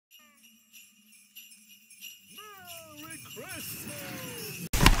Okay,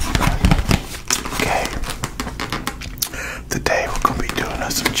 today we're gonna be doing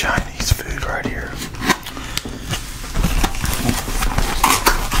some Chinese food right here.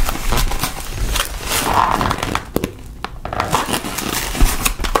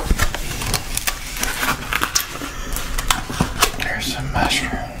 There's some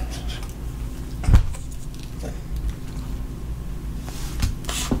mushrooms.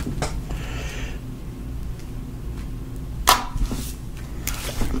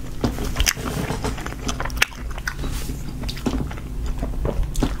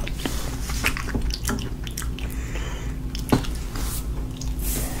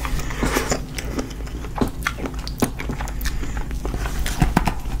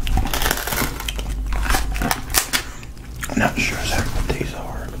 I'm not sure exactly what these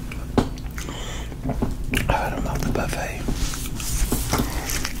are. I had them at the buffet.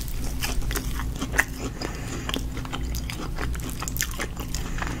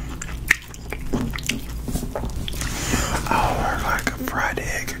 Oh, they're like a fried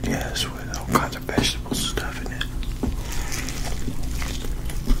egg, I guess, with all kinds of vegetables and stuff in it.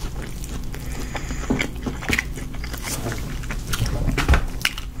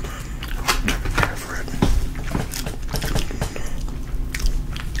 Prepare for it.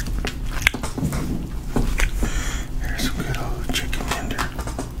 Here's some good old chicken tender.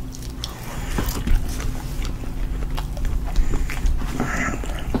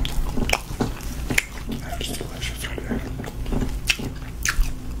 That's delicious right there.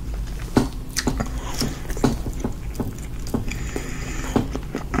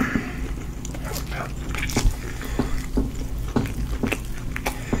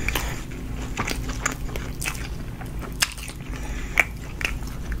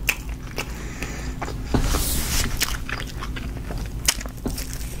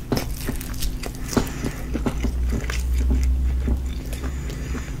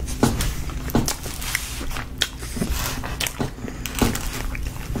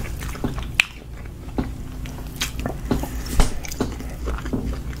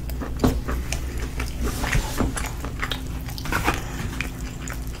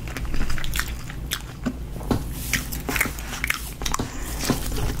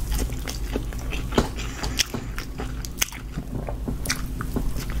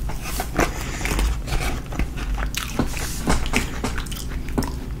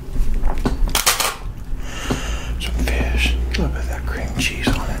 A little bit of that cream cheese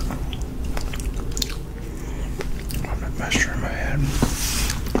on it. On that mushroom I had.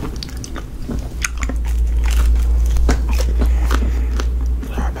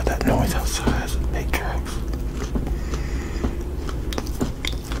 Sorry about that noise outside. It's big trucks.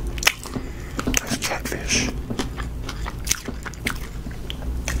 That's catfish.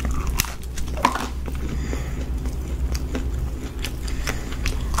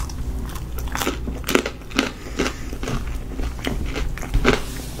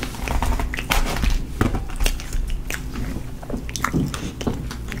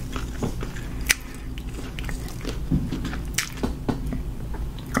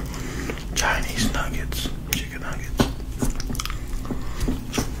 Chinese nuggets, chicken nuggets.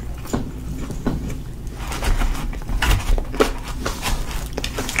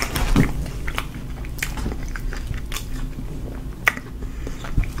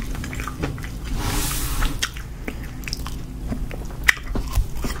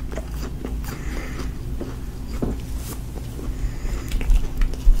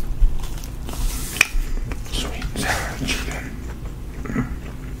 Sweet and sour chicken.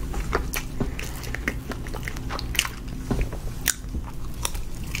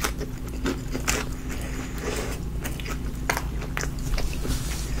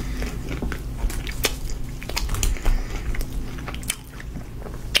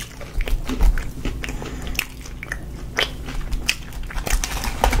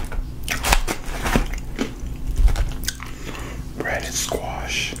 Breaded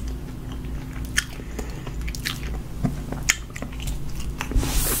squash.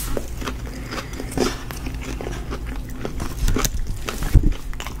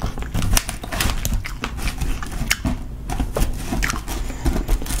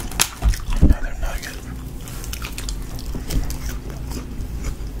 Another nugget.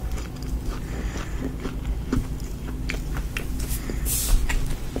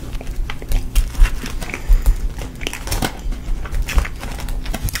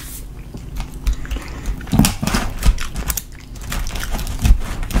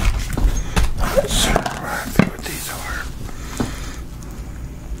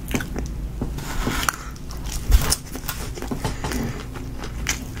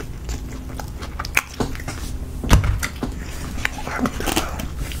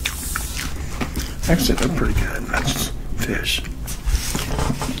 Actually, they're pretty good. That's fish.